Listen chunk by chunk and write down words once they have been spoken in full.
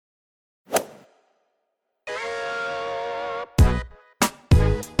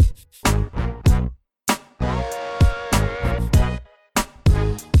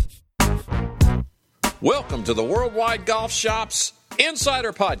Welcome to the Worldwide Golf Shops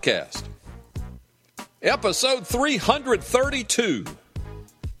Insider Podcast, episode 332.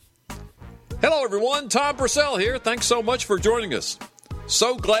 Hello, everyone. Tom Purcell here. Thanks so much for joining us.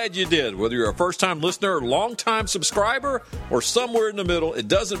 So glad you did. Whether you're a first-time listener, long-time subscriber, or somewhere in the middle, it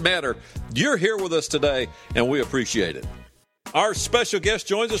doesn't matter. You're here with us today, and we appreciate it. Our special guest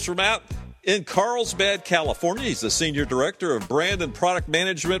joins us from out in Carlsbad, California. He's the Senior Director of Brand and Product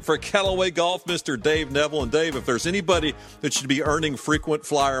Management for Callaway Golf, Mr. Dave Neville. And Dave, if there's anybody that should be earning frequent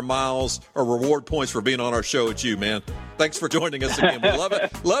flyer miles or reward points for being on our show, it's you, man. Thanks for joining us again. We love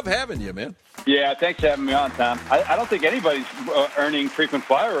it. Love having you, man. Yeah, thanks for having me on, Tom. I don't think anybody's earning frequent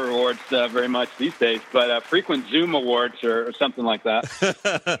flyer rewards very much these days, but frequent Zoom awards or something like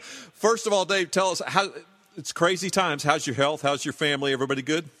that. First of all, Dave, tell us how it's crazy times. How's your health? How's your family? Everybody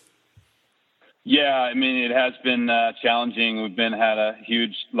good? Yeah, I mean, it has been challenging. We've had a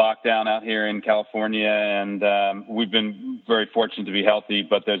huge lockdown out here in California, and we've been very fortunate to be healthy,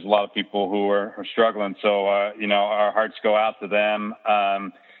 but there's a lot of people who are struggling. So, our hearts go out to them.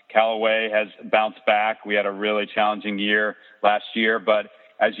 Callaway has bounced back. We had a really challenging year last year, but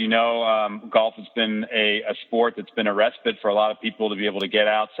as you know, golf has been a sport that's been a respite for a lot of people to be able to get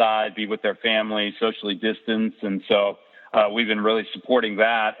outside, be with their family, socially distance, and so we've been really supporting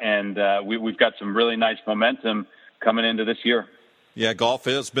that, and we've got some really nice momentum coming into this year. Yeah, golf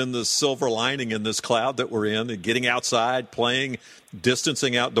has been the silver lining in this cloud that we're in, and getting outside, playing,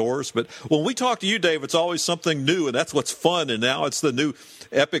 distancing outdoors. But when we talk to you, Dave, it's always something new, and that's what's fun. And now it's the new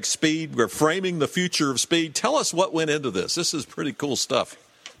Epic Speed. We're framing the future of speed. Tell us what went into this. This is pretty cool stuff.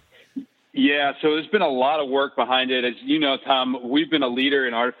 Yeah, so there's been a lot of work behind it. As you know, Tom, we've been a leader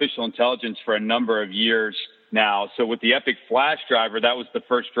in artificial intelligence for a number of years now. So with the Epic Flash driver, that was the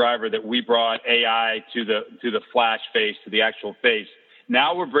first driver that we brought AI to the Flash face, to the actual face.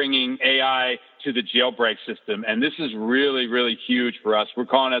 Now we're bringing AI to the jailbreak system, and this is really, really huge for us. We're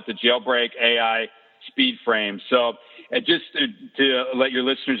calling it the Jailbreak AI Speed Frame. So just to let your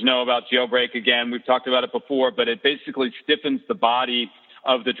listeners know about jailbreak, again, we've talked about it before, but it basically stiffens the body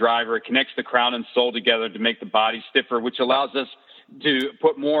of the driver. It connects the crown and sole together to make the body stiffer, which allows us to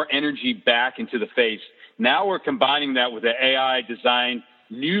put more energy back into the face. Now we're combining that with an AI-designed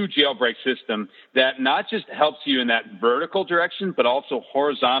new jailbreak system that not just helps you in that vertical direction, but also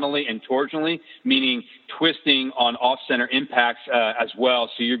horizontally and torsionally, meaning twisting on off-center impacts as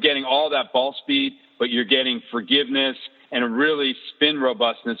well. So you're getting all that ball speed, but you're getting forgiveness and really spin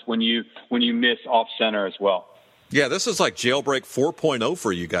robustness when you miss off-center as well. Yeah, this is like Jailbreak 4.0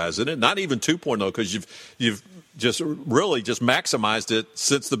 for you guys, isn't it? Not even 2.0, because you've just really just maximized it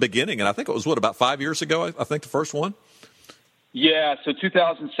since the beginning. And I think it was, about 5 years ago, I think the first one? Yeah, so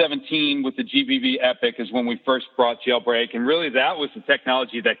 2017 with the GBV Epic is when we first brought Jailbreak. And really that was the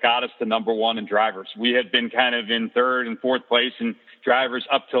technology that got us to number one in drivers. We had been kind of in third and fourth place in drivers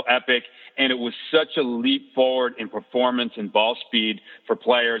up till Epic. And it was such a leap forward in performance and ball speed for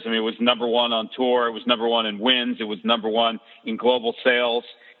players. I mean, it was number one on tour. It was number one in wins. It was number one in global sales.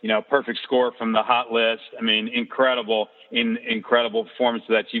 Perfect score from the hot list. I mean, incredible performance of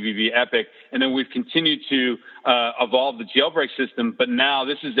that GBV Epic. And then we've continued to evolve the jailbreak system, but now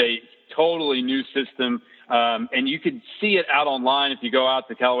this is a totally new system. And you can see it out online if you go out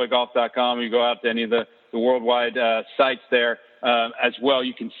to CallawayGolf.com or you go out to any of the worldwide sites there as well.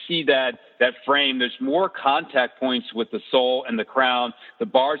 You can see that frame. There's more contact points with the sole and the crown. The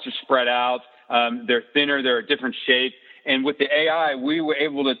bars are spread out. They're thinner. They're a different shape. And with the AI, we were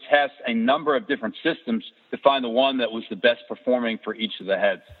able to test a number of different systems to find the one that was the best performing for each of the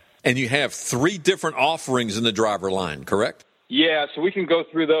heads. And you have 3 different offerings in the driver line, correct? Yeah, so we can go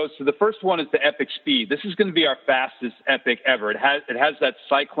through those. So the first one is the Epic Speed. This is going to be our fastest Epic ever. It has that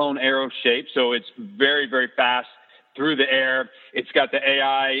cyclone arrow shape, so it's very, very fast through the air. It's got the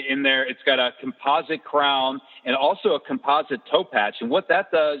AI in there. It's got a composite crown and also a composite toe patch. And what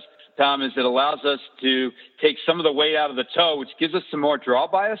that does, Tom, is it allows us to take some of the weight out of the toe, which gives us some more draw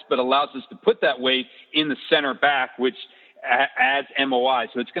bias, but allows us to put that weight in the center back, which adds MOI.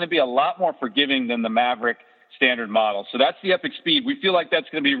 So it's going to be a lot more forgiving than the Maverick standard model. So that's the Epic Speed. We feel like that's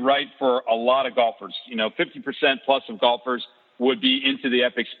going to be right for a lot of golfers. 50% plus of golfers would be into the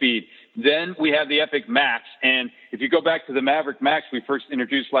Epic Speed. Then we have the Epic Max. And if you go back to the Maverick Max we first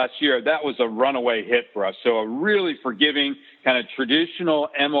introduced last year, that was a runaway hit for us. So a really forgiving kind of traditional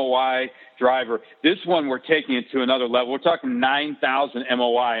MOI driver. This one, we're taking it to another level. We're talking 9,000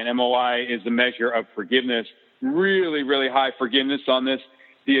 MOI, and MOI is the measure of forgiveness. Really, really high forgiveness on this.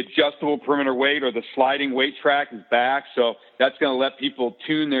 The adjustable perimeter weight or the sliding weight track is back, so that's going to let people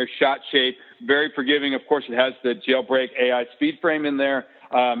tune their shot shape. Very forgiving. Of course, it has the Jailbreak AI speed frame in there.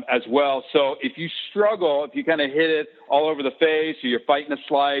 as well. So if you struggle, if you kind of hit it all over the face, or you're fighting a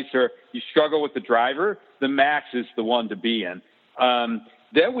slice, or you struggle with the driver, the Max is the one to be in.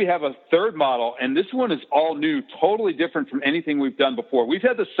 Then we have a third model, and this one is all new, totally different from anything we've done before. We've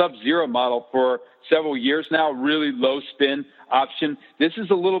had the Sub-Zero model for several years now, really low spin option. This is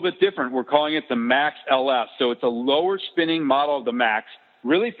a little bit different. We're calling it the Max LS. So it's a lower spinning model of the Max,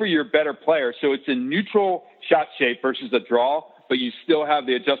 really for your better player. So it's a neutral shot shape versus a draw, but you still have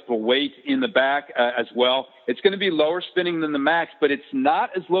the adjustable weight in the back as well. It's going to be lower spinning than the Max, but it's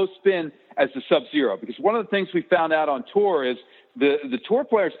not as low spin as the Sub-Zero, because one of the things we found out on tour is the tour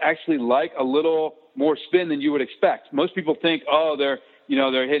players actually like a little more spin than you would expect. Most people think,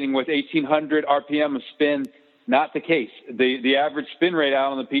 they're hitting with 1,800 RPM of spin. Not the case. The average spin rate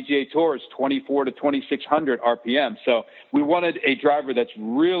out on the PGA Tour is 24 to 2,600 RPM. So we wanted a driver that's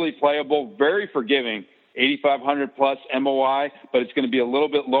really playable, very forgiving, 8,500 plus MOI, but it's going to be a little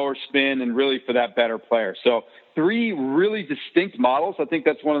bit lower spin and really for that better player. So 3 really distinct models. I think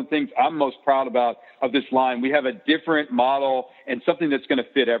that's one of the things I'm most proud about of this line. We have a different model and something that's going to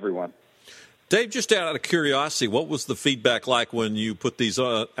fit everyone. Dave, just out of curiosity, what was the feedback like when you put these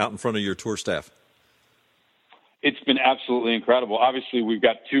out in front of your tour staff? It's been absolutely incredible. Obviously, we've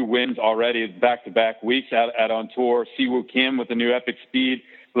got 2 wins already back-to-back weeks out on tour. Siwoo Kim with the new Epic Speed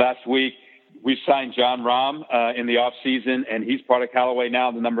last week. We signed John Rahm in the offseason, and he's part of Callaway now,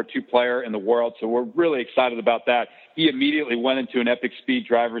 the number 2 player in the world. So we're really excited about that. He immediately went into an Epic Speed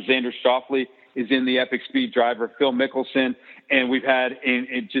driver. Xander Schauffele is in the Epic Speed driver, Phil Mickelson, and we've had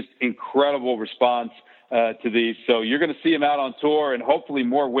just incredible response to these. So you're going to see him out on tour and hopefully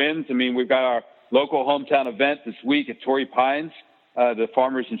more wins. I mean, we've got our local hometown event this week at Torrey Pines, the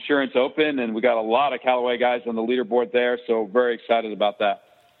Farmers Insurance Open, and we got a lot of Callaway guys on the leaderboard there. So very excited about that.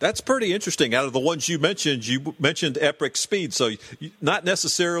 That's pretty interesting. Out of the ones you mentioned Epic Speed, so not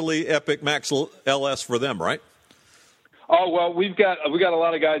necessarily Epic Max LS for them, right? Oh, well, we got a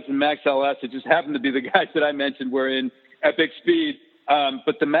lot of guys in Max LS. It just happened to be the guys that I mentioned were in Epic Speed.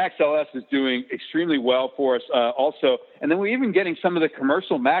 But the Max LS is doing extremely well for us also. And then we're even getting some of the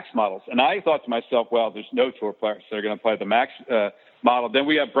commercial Max models. And I thought to myself, well, there's no tour players that are going to play the Max model. Then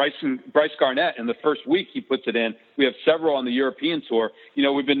we have Bryce Garnett. In the first week he puts it in. We have several on the European Tour. You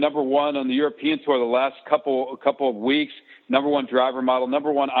know, we've been number 1 on the European Tour the last couple of weeks. Number 1 driver model,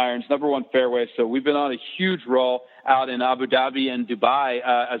 number 1 irons, number 1 fairway. So we've been on a huge roll out in Abu Dhabi and Dubai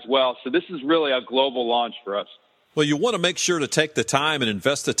as well. So this is really a global launch for us. Well, you want to make sure to take the time and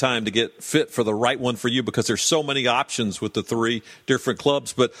invest the time to get fit for the right one for you, because there's so many options with the 3 different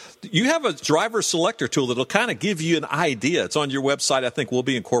clubs. But you have a driver selector tool that'll kind of give you an idea. It's on your website. I think we'll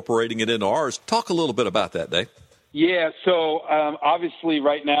be incorporating it into ours. Talk a little bit about that, Dave. Yeah, so obviously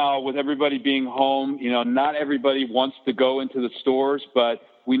right now with everybody being home, you know, not everybody wants to go into the stores, but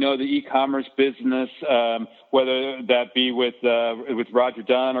we know the e-commerce business, whether that be with Roger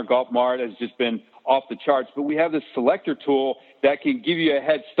Dunn or Golf Mart, has just been off the charts. But we have this selector tool that can give you a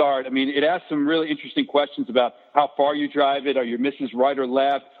head start. I mean, it asks some really interesting questions about how far you drive it. Are your misses right or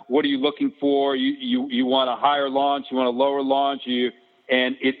left? What are you looking for? You want a higher launch? You want a lower launch?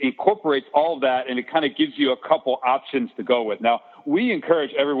 And it incorporates all of that, and it kind of gives you a couple options to go with. Now, we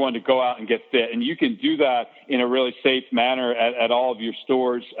encourage everyone to go out and get fit, and you can do that in a really safe manner at all of your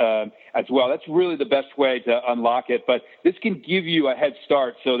stores as well. That's really the best way to unlock it. But this can give you a head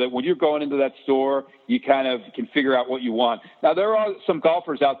start so that when you're going into that store, you kind of can figure out what you want. Now, there are some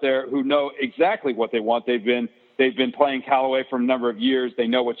golfers out there who know exactly what they want. They've been playing Callaway for a number of years. They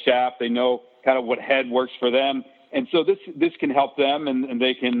know what shaft, they know kind of what head works for them. And so this can help them, and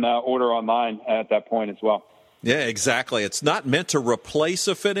they can order online at that point as well. Yeah, exactly. It's not meant to replace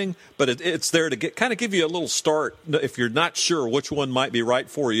a fitting, but it's there to kind of give you a little start if you're not sure which one might be right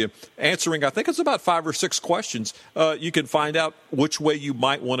for you. Answering, I think it's about 5 or 6 questions, you can find out which way you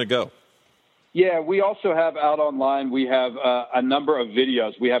might want to go. Yeah, we also have out online, we have a number of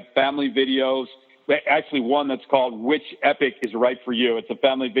videos. We have family videos. Actually, one that's called Which Epic is Right for You. It's a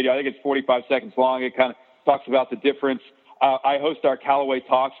family video. I think it's 45 seconds long. It kind of talks about the difference. I host our Callaway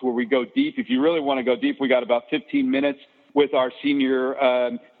Talks where we go deep. If you really want to go deep, we got about 15 minutes with our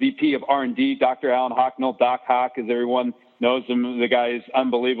senior VP of R&D, Dr. Alan Hocknell, Doc Hock, as everyone knows him. The guy is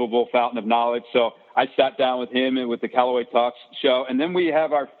unbelievable fountain of knowledge. So I sat down with him and with the Callaway Talks show. And then we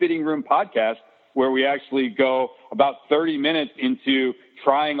have our Fitting Room podcast where we actually go about 30 minutes into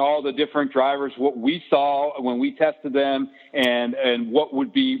trying all the different drivers, what we saw when we tested them, and what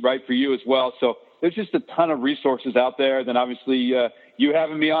would be right for you as well. So there's just a ton of resources out there. Then obviously you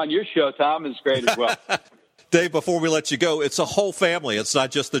having me on your show, Tom, is great as well. Dave, before we let you go, it's a whole family. It's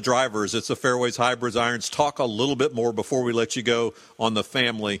not just the drivers. It's the fairways, hybrids, irons. Talk a little bit more before we let you go on the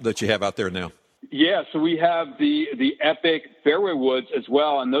family that you have out there now. Yeah, so we have the Epic fairway woods as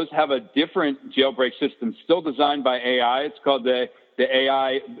well, and those have a different jailbreak system, still designed by AI. It's called the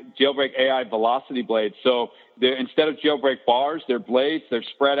AI Jailbreak AI Velocity Blades. So instead of jailbreak bars, they're blades. They're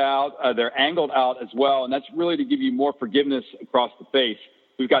spread out. They're angled out as well, and that's really to give you more forgiveness across the face.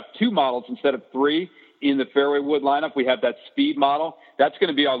 We've got 2 models instead of 3 in the fairway wood lineup. We have that speed model. That's going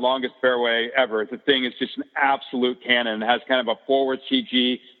to be our longest fairway ever. The thing is just an absolute cannon. It has kind of a forward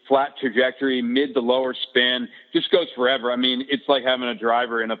CG, flat trajectory, mid to lower spin. Just goes forever. I mean, it's like having a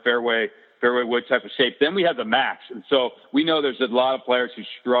driver in a fairway wood type of shape. Then we have the Max. And so we know there's a lot of players who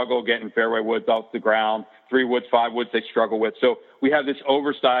struggle getting fairway woods off the ground. 3 woods, 5 woods they struggle with. So we have this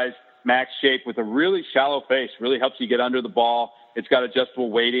oversized Max shape with a really shallow face. Really helps you get under the ball. It's got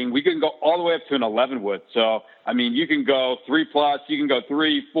adjustable weighting. We can go all the way up to an 11 wood. So, I mean, you can go 3+, you can go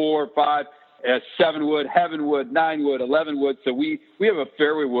 3, 4, 5, 7 wood, heaven wood, 9 wood, 11 wood. So we have a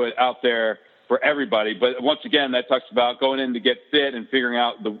fairway wood out there for everybody. But once again, that talks about going in to get fit and figuring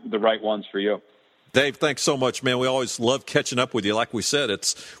out the right ones for you. Dave, thanks so much, man. We always love catching up with you. Like we said,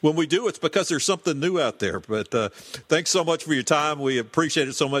 when we do, it's because there's something new out there. But thanks so much for your time. We appreciate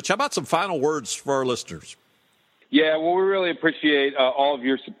it so much. How about some final words for our listeners? Yeah, well, we really appreciate all of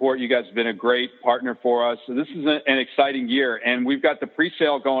your support. You guys have been a great partner for us. So this is an exciting year, and we've got the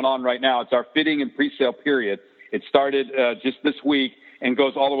pre-sale going on right now. It's our fitting and pre-sale period. It started just this week and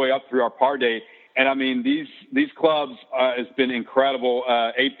goes all the way up through our par date. And, I mean, these clubs has been incredible.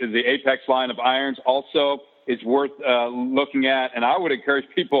 The Apex line of irons also is worth looking at, and I would encourage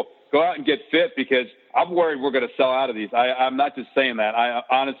people, go out and get fit because I'm worried we're going to sell out of these. I'm not just saying that.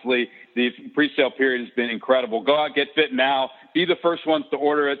 Honestly, the pre-sale period has been incredible. Go out, get fit now. Be the first ones to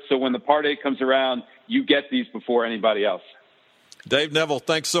order it so when the par date comes around, you get these before anybody else. Dave Neville,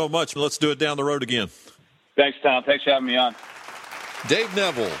 thanks so much. Let's do it down the road again. Thanks, Tom. Thanks for having me on. Dave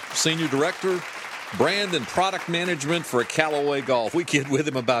Neville, Senior Director, Brand and Product Management for Callaway Golf. We kid with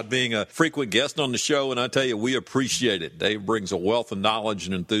him about being a frequent guest on the show, and I tell you, we appreciate it. Dave brings a wealth of knowledge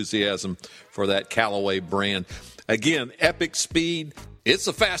and enthusiasm for that Callaway brand. Again, Epic Speed, it's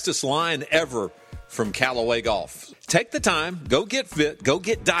the fastest line ever from Callaway Golf. Take the time, go get fit, go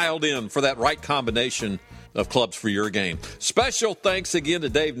get dialed in for that right combination of clubs for your game. Special thanks again to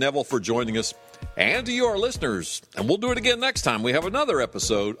Dave Neville for joining us. And to you, our listeners. And we'll do it again next time. We have another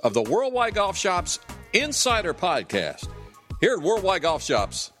episode of the Worldwide Golf Shops Insider Podcast here at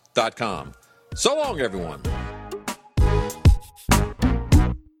worldwidegolfshops.com. So long, everyone.